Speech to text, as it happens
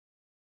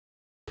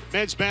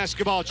men's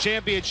basketball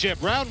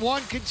championship. Round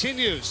one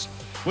continues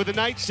with the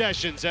night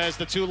sessions as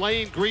the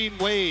Tulane Green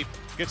Wave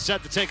gets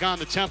set to take on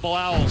the Temple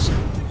Owls.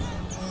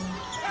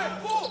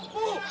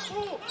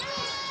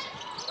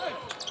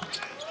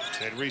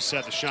 They'd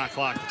reset the shot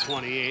clock to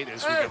 28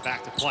 as we get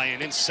back to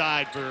playing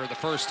inside for the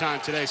first time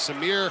today.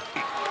 Samir.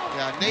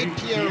 Yeah, Nate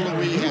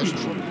Pierre-Louis has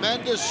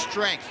tremendous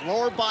strength,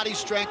 lower body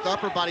strength,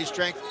 upper body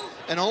strength,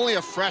 and only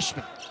a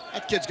freshman.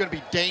 That kid's going to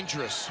be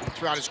dangerous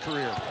throughout his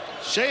career.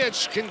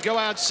 Shaich can go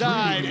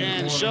outside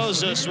and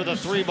shows us with a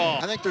three ball.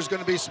 I think there's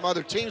going to be some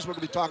other teams we're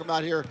going to be talking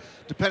about here,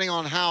 depending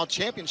on how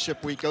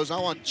championship week goes. I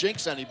don't want to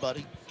jinx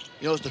anybody,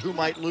 you know, as to who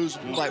might lose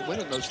and who might win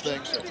in those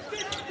things.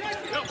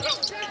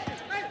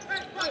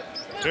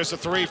 There's a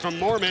three from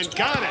Mormon.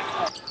 Got it.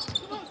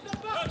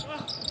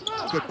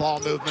 Good ball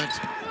movement.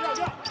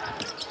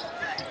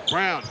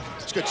 Brown.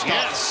 It's good stuff.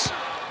 Yes.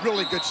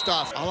 Really good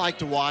stuff. I like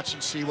to watch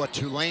and see what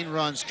Tulane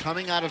runs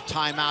coming out of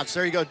timeouts.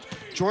 There you go,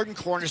 Jordan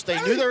Cornish.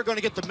 They knew they were going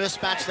to get the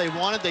mismatch they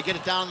wanted. They get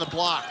it down on the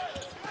block.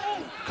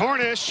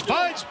 Cornish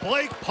finds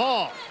Blake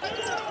Paul.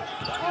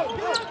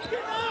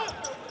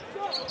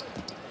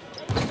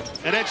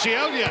 And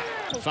Echionia.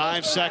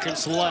 5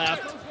 seconds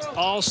left.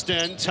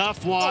 Alston,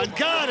 tough one.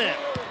 Got it.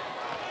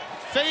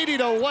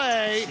 Fading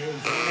away.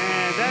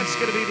 And that's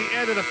going to be the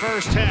end of the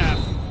first half.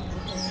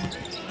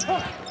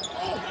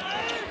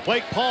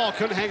 Blake Paul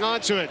couldn't hang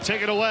on to it.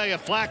 Take it away, a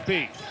flat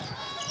beat.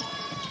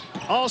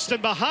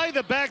 Alston behind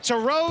the back to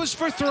Rose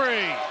for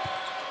three.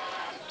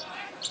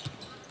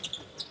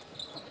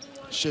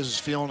 Shiz is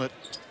feeling it.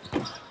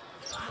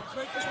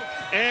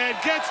 And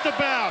gets the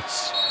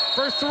bounce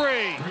for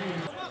three.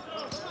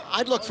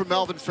 I'd look for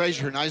Melvin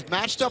Frazier. Now he's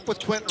matched up with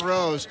Quentin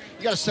Rose.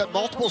 You got to set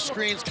multiple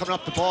screens coming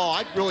up the ball.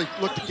 I'd really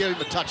look to give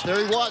him a touch. There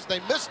he was. They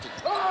missed it.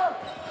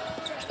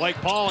 Blake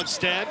Paul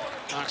instead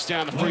knocks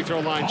down the free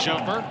throw line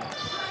jumper.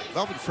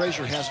 Melvin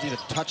Frazier hasn't even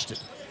touched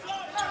it.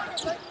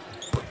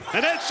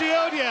 And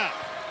Echionia.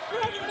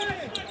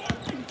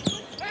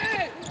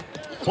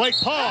 Blake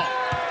Paul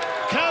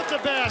count the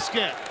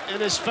basket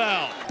and is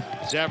fouled.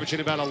 He's averaging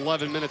about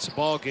 11 minutes a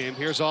ball game.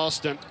 Here's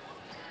Alston.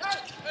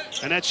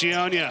 And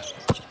Echionia.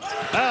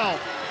 Bell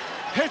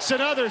hits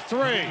another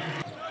three.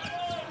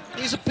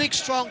 He's a big,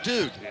 strong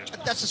dude.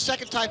 That's the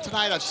second time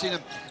tonight I've seen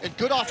him in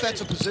good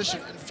offensive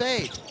position and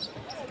fade.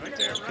 Right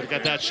there. Could have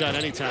got that shot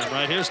anytime,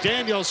 right? Here's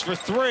Daniels for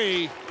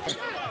three.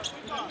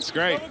 It's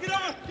great.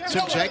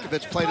 Tim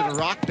Jankovic played in a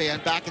rock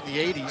band back in the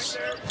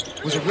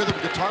 80s. Was a rhythm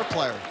guitar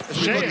player. As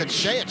we look at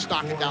Shaich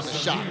knocking down the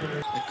shot.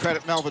 And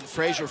credit Melvin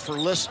Frazier for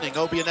listening.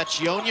 Obi and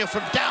Echionia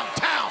from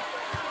downtown.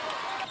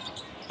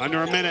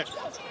 Under a minute.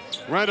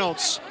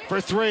 Reynolds for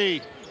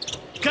three.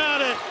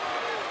 Got it.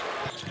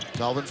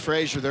 Melvin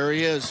Frazier, there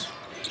he is.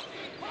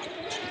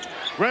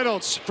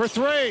 Reynolds for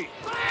three.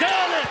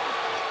 Got it.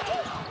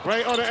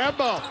 Right on the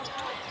elbow.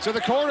 To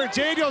the corner.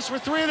 Daniels for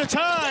three and a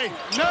tie.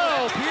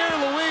 No.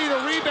 Pierre-Louis the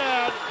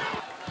rebound.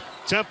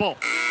 Temple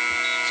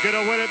is going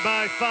to win it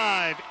by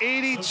 5.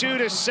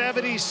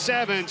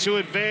 82-77 to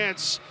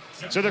advance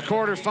to the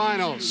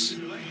quarterfinals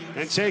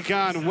and take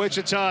on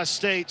Wichita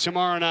State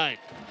tomorrow night.